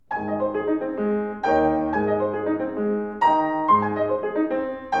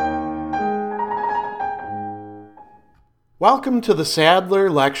Welcome to the Sadler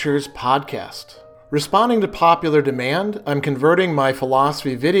Lectures podcast. Responding to popular demand, I'm converting my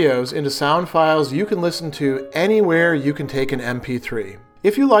philosophy videos into sound files you can listen to anywhere you can take an MP3.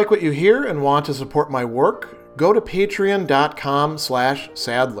 If you like what you hear and want to support my work, go to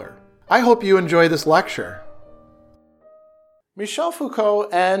patreon.com/Sadler. I hope you enjoy this lecture. Michel Foucault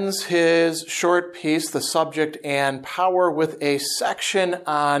ends his short piece, The Subject and Power, with a section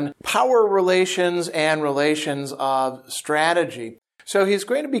on power relations and relations of strategy. So he's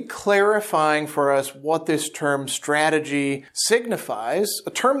going to be clarifying for us what this term strategy signifies,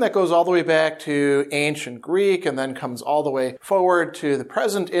 a term that goes all the way back to ancient Greek and then comes all the way forward to the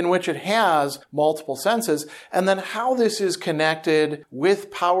present, in which it has multiple senses, and then how this is connected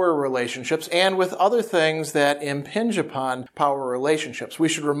with power relationships and with other things that impinge upon power relationships. We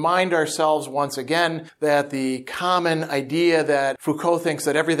should remind ourselves once again that the common idea that Foucault thinks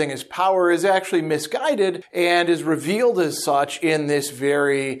that everything is power is actually misguided and is revealed as such in this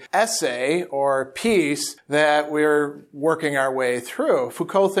very essay or piece that we're working our way through.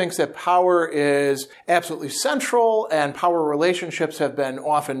 Foucault thinks that power is absolutely central and power relationships have been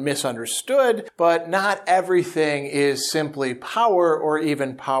often misunderstood, but not everything is simply power or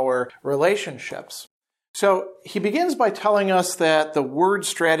even power relationships. So he begins by telling us that the word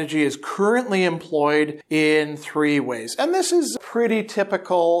strategy is currently employed in three ways. And this is pretty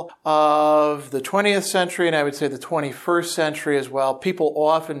typical of the 20th century, and I would say the 21st century as well. People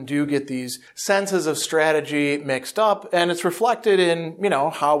often do get these senses of strategy mixed up, and it's reflected in,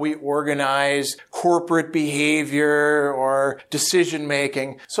 how we organize corporate behavior or decision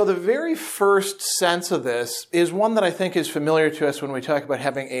making. So the very first sense of this is one that I think is familiar to us when we talk about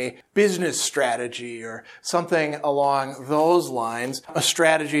having a business strategy or something along those lines, a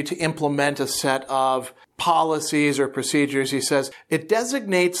strategy to implement a set of policies or procedures. He says, it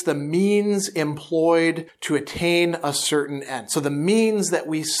designates the means employed to attain a certain end. So the means that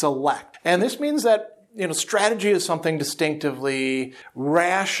we select. And this means that strategy is something distinctively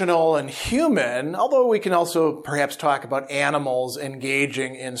rational and human, although we can also perhaps talk about animals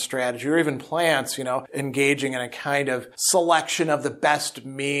engaging in strategy, or even plants, engaging in a kind of selection of the best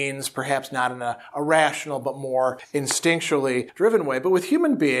means, perhaps not in a rational but more instinctually driven way. But with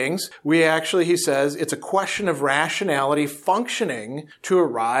human beings, we actually, he says, it's a question of rationality functioning to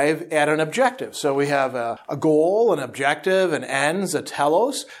arrive at an objective. So we have a goal, an objective, an ends, a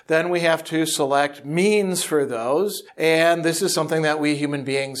telos. Then we have to select means for those, and this is something that we human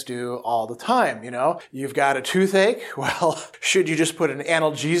beings do all the time. You've got a toothache. Well, should you just put an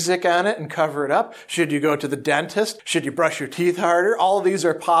analgesic on it and cover it up? Should you go to the dentist? Should you brush your teeth harder? All of these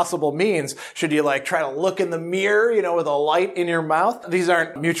are possible means. Should you try to look in the mirror, with a light in your mouth? These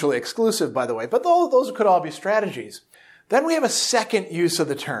aren't mutually exclusive, by the way, but those could all be strategies. Then we have a second use of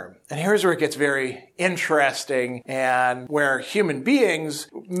the term. And here's where it gets very interesting and where human beings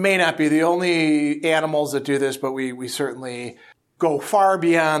may not be the only animals that do this, but we certainly go far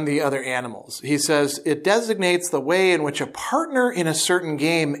beyond the other animals. He says, it designates the way in which a partner in a certain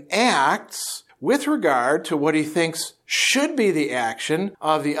game acts with regard to what he thinks should be the action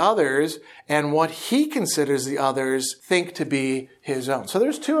of the others and what he considers the others think to be his own. So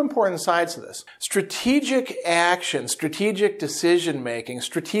there's two important sides to this. Strategic action, strategic decision-making,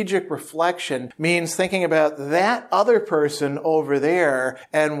 strategic reflection means thinking about that other person over there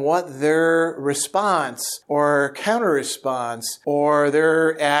and what their response or counter-response or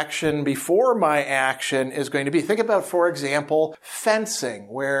their action before my action is going to be. Think about, for example, fencing,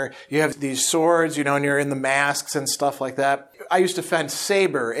 where you have these swords, and you're in the masks and stuff like that. I used to fence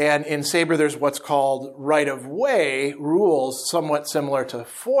saber, and in saber there's what's called right-of-way rules, somewhat similar to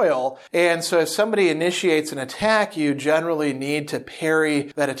foil. And so if somebody initiates an attack, you generally need to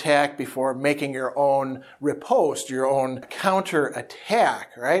parry that attack before making your own riposte, your own counter-attack,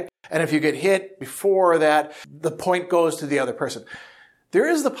 right? And if you get hit before that, the point goes to the other person. There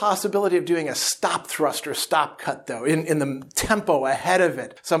is the possibility of doing a stop thrust or stop cut, though, in the tempo ahead of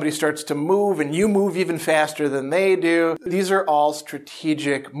it. Somebody starts to move, and you move even faster than they do. These are all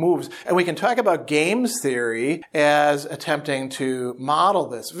strategic moves. And we can talk about games theory as attempting to model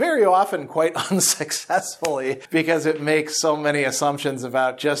this, very often quite unsuccessfully, because it makes so many assumptions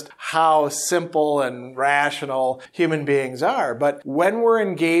about just how simple and rational human beings are. But when we're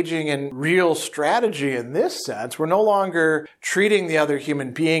engaging in real strategy in this sense, we're no longer treating the other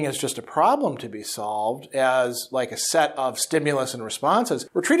human being as just a problem to be solved, as like a set of stimulus and responses.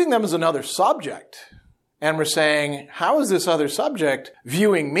 We're treating them as another subject. And we're saying, how is this other subject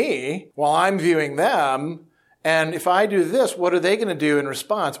viewing me while I'm viewing them? And if I do this, what are they going to do in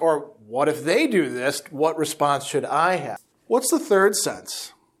response? Or what if they do this? What response should I have? What's the third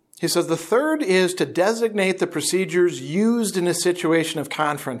sense? He says the third is to designate the procedures used in a situation of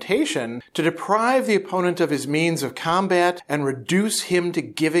confrontation to deprive the opponent of his means of combat and reduce him to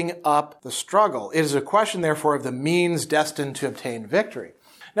giving up the struggle. It is a question, therefore, of the means destined to obtain victory.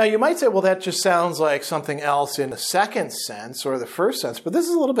 Now, you might say, well, that just sounds like something else in the second sense or the first sense, but this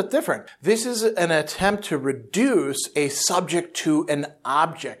is a little bit different. This is an attempt to reduce a subject to an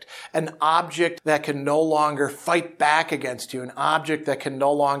object that can no longer fight back against you, an object that can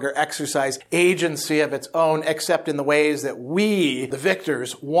no longer exercise agency of its own except in the ways that we, the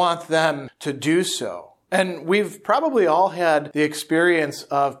victors, want them to do so. And we've probably all had the experience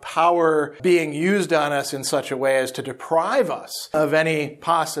of power being used on us in such a way as to deprive us of any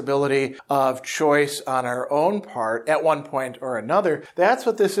possibility of choice on our own part at one point or another. That's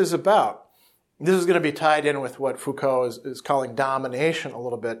what this is about. This is going to be tied in with what Foucault is calling domination a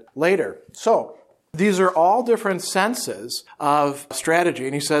little bit later. So, these are all different senses of strategy,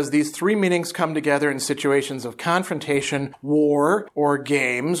 and he says these three meanings come together in situations of confrontation, war, or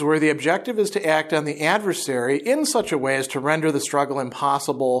games, where the objective is to act on the adversary in such a way as to render the struggle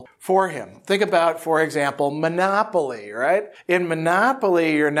impossible for him. Think about, for example, Monopoly, right? In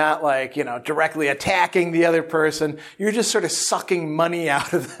Monopoly, you're not directly attacking the other person. You're just sort of sucking money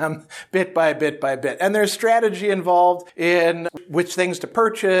out of them bit by bit by bit. And there's strategy involved in which things to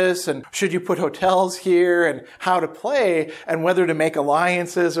purchase, and should you put hotels here, and how to play, and whether to make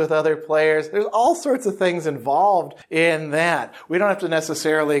alliances with other players. There's all sorts of things involved in that. We don't have to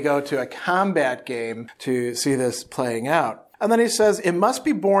necessarily go to a combat game to see this playing out. And then he says, it must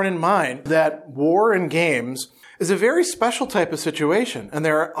be borne in mind that war and games is a very special type of situation, and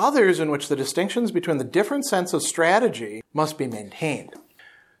there are others in which the distinctions between the different sense of strategy must be maintained.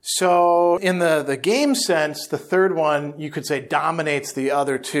 So in the game sense, the third one, you could say, dominates the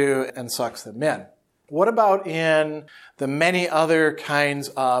other two and sucks them in. What about in the many other kinds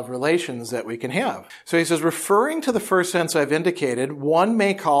of relations that we can have? So he says, referring to the first sense I've indicated, one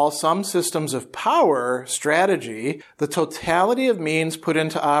may call some systems of power strategy the totality of means put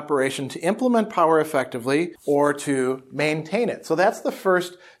into operation to implement power effectively or to maintain it. So that's the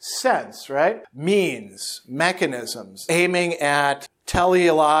first sense, right? Means, mechanisms, aiming at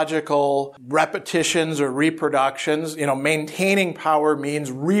teleological repetitions or reproductions. Maintaining power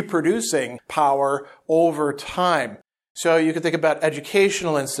means reproducing power over time. So you could think about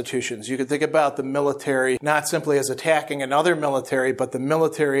educational institutions. You could think about the military not simply as attacking another military, but the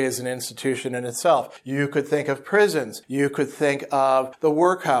military as an institution in itself. You could think of prisons. You could think of the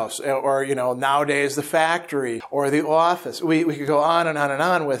workhouse or nowadays the factory or the office. We could go on and on and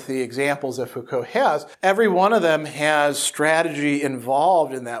on with the examples that Foucault has. Every one of them has strategy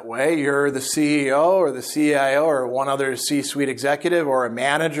involved in that way. You're the CEO or the CIO or one other C-suite executive or a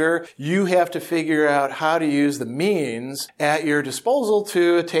manager. You have to figure out how to use the means at your disposal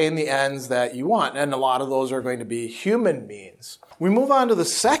to attain the ends that you want. And a lot of those are going to be human means. We move on to the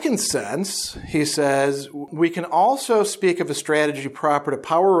second sense. He says, we can also speak of a strategy proper to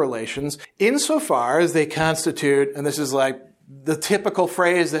power relations insofar as they constitute, and this is like the typical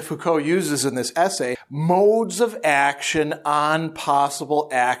phrase that Foucault uses in this essay, modes of action on possible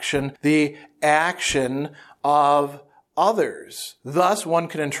action, the action of others. Thus, one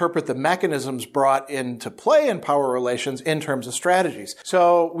can interpret the mechanisms brought into play in power relations in terms of strategies.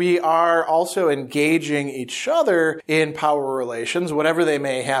 So we are also engaging each other in power relations, whatever they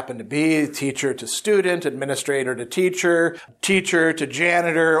may happen to be, teacher to student, administrator to teacher, teacher to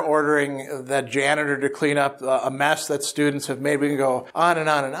janitor, ordering that janitor to clean up a mess that students have made. We can go on and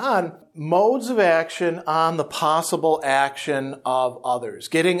on and on. Modes of action on the possible action of others,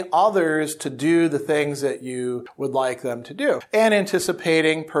 getting others to do the things that you would like them to do, and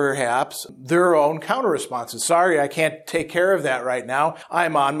anticipating perhaps their own counter responses. Sorry, I can't take care of that right now.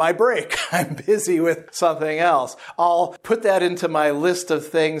 I'm on my break. I'm busy with something else. I'll put that into my list of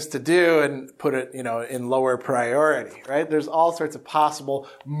things to do and put it, in lower priority, right? There's all sorts of possible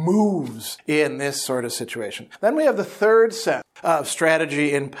moves in this sort of situation. Then we have the third set of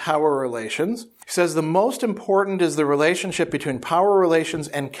strategy in power relations. He says the most important is the relationship between power relations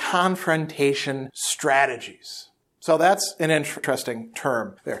and confrontation strategies. So that's an interesting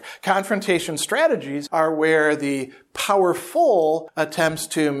term there. Confrontation strategies are where the powerful attempts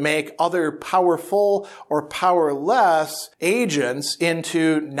to make other powerful or powerless agents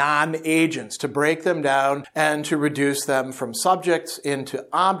into non-agents, to break them down and to reduce them from subjects into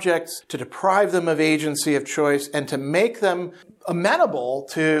objects, to deprive them of agency of choice, and to make them amenable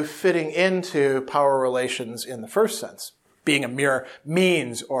to fitting into power relations in the first sense, being a mere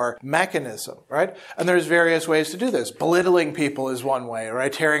means or mechanism, right? And there's various ways to do this. Belittling people is one way,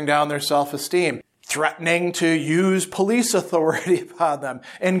 right? Tearing down their self-esteem. threatening to use police authority upon them.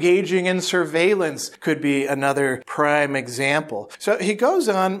 Engaging in surveillance could be another prime example. So he goes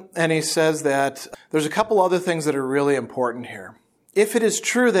on and he says that there's a couple other things that are really important here. If it is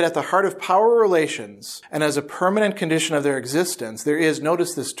true that at the heart of power relations and as a permanent condition of their existence, there is,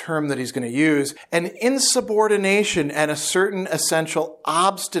 notice this term that he's going to use, an insubordination and a certain essential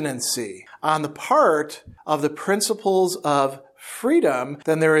obstinacy on the part of the principles of freedom,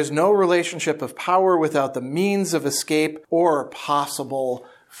 then there is no relationship of power without the means of escape or possible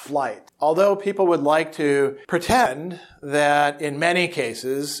flight. Although people would like to pretend that in many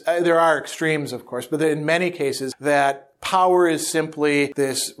cases, there are extremes of course, but in many cases that power is simply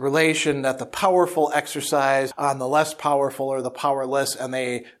this relation that the powerful exercise on the less powerful or the powerless, and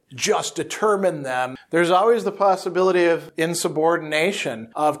they just determine them. There's always the possibility of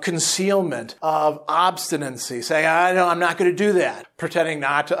insubordination, of concealment, of obstinacy, saying, I'm not going to do that, pretending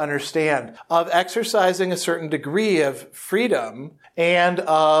not to understand, of exercising a certain degree of freedom and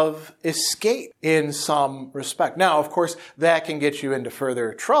of escape in some respect. Now, of course, that can get you into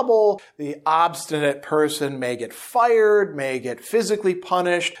further trouble. The obstinate person may get fired, may get physically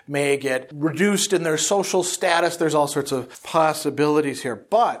punished, may get reduced in their social status. There's all sorts of possibilities here.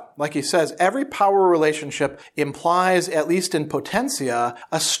 But, like he says, every power relationship implies, at least in potentia,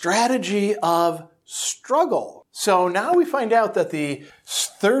 a strategy of struggle. So now we find out that the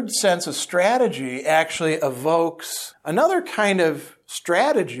third sense of strategy actually evokes another kind of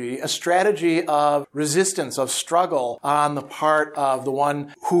strategy, a strategy of resistance, of struggle on the part of the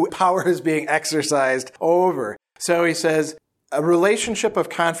one who power is being exercised over. So he says, a relationship of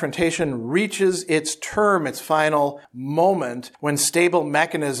confrontation reaches its term, its final moment, when stable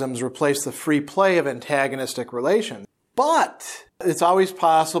mechanisms replace the free play of antagonistic relations. But it's always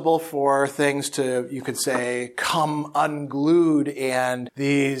possible for things to, you could say, come unglued and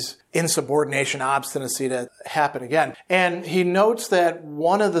these insubordination, obstinacy to happen again. And he notes that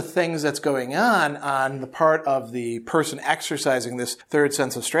one of the things that's going on the part of the person exercising this third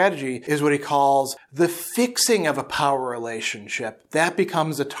sense of strategy is what he calls the fixing of a power relationship. That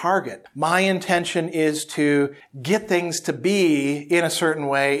becomes a target. My intention is to get things to be in a certain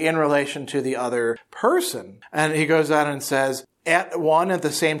way in relation to the other person. And he goes on and says, at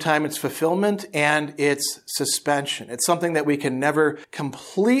the same time, it's fulfillment and it's suspension. It's something that we can never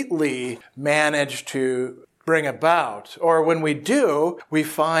completely manage to bring about. Or when we do, we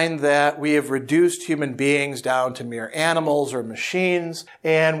find that we have reduced human beings down to mere animals or machines,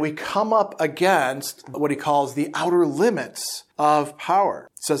 and we come up against what he calls the outer limits of power.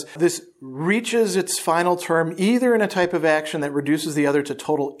 It says, this reaches its final term either in a type of action that reduces the other to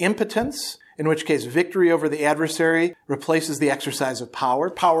total impotence, in which case victory over the adversary replaces the exercise of power.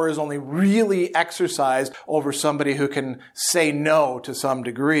 Power is only really exercised over somebody who can say no to some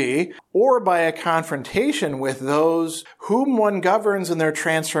degree, or by a confrontation with those whom one governs in their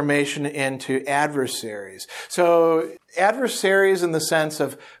transformation into adversaries. So adversaries in the sense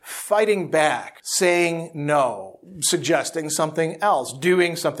of fighting back, saying no, suggesting something else,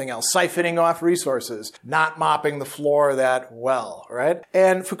 doing something else, siphoning off resources, not mopping the floor that well, right?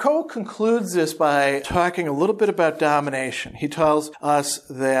 And Foucault concludes this by talking a little bit about domination. He tells us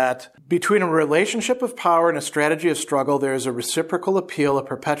that between a relationship of power and a strategy of struggle, there is a reciprocal appeal, a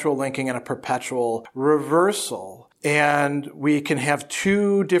perpetual linking, and a perpetual reversal. And we can have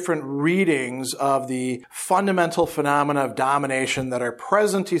two different readings of the fundamental phenomena of domination that are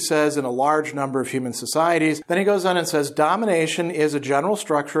present, he says, in a large number of human societies. Then he goes on and says, domination is a general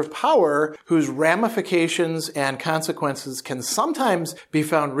structure of power whose ramifications and consequences can sometimes be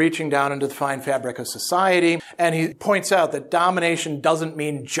found reaching down into the fine fabric of society. And he points out that domination doesn't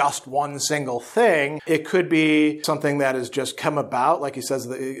mean just one single thing. It could be something that has just come about. Like he says,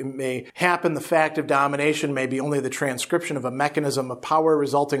 that it may happen. The fact of domination may be only the transcription of a mechanism of power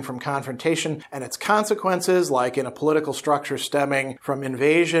resulting from confrontation and its consequences, like in a political structure stemming from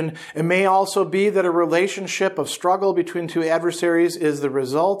invasion. It may also be that a relationship of struggle between two adversaries is the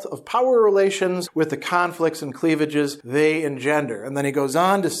result of power relations with the conflicts and cleavages they engender. And then he goes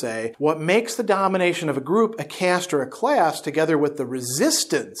on to say, what makes the domination of a group, a caste, or a class, together with the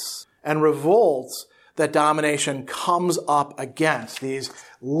resistance and revolts that domination comes up against, these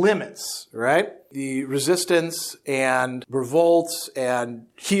limits, right? The resistance and revolts and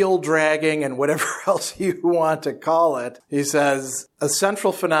heel dragging and whatever else you want to call it. He says, a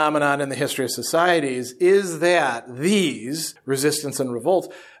central phenomenon in the history of societies is that these resistance and revolts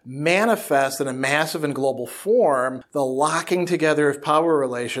manifest in a massive and global form the locking together of power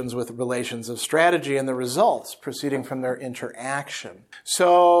relations with relations of strategy and the results proceeding from their interaction.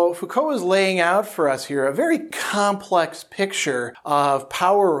 So Foucault is laying out for us here a very complex picture of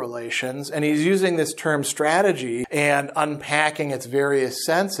power relations, and he's using this term strategy and unpacking its various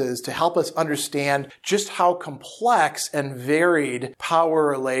senses to help us understand just how complex and varied power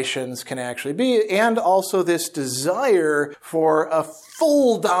relations can actually be, and also this desire for a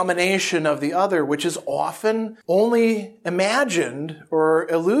full domination of the other, which is often only imagined or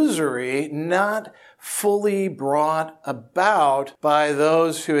illusory, not fully brought about by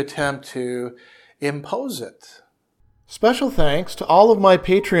those who attempt to impose it. Special thanks to all of my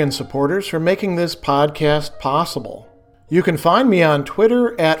Patreon supporters for making this podcast possible. You can find me on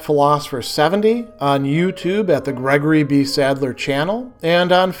Twitter at Philosopher70, on YouTube at the Gregory B. Sadler channel,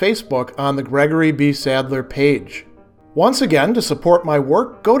 and on Facebook on the Gregory B. Sadler page. Once again, to support my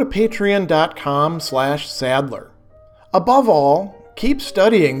work, go to patreon.com/Sadler. Above all, keep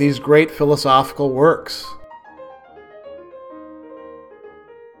studying these great philosophical works.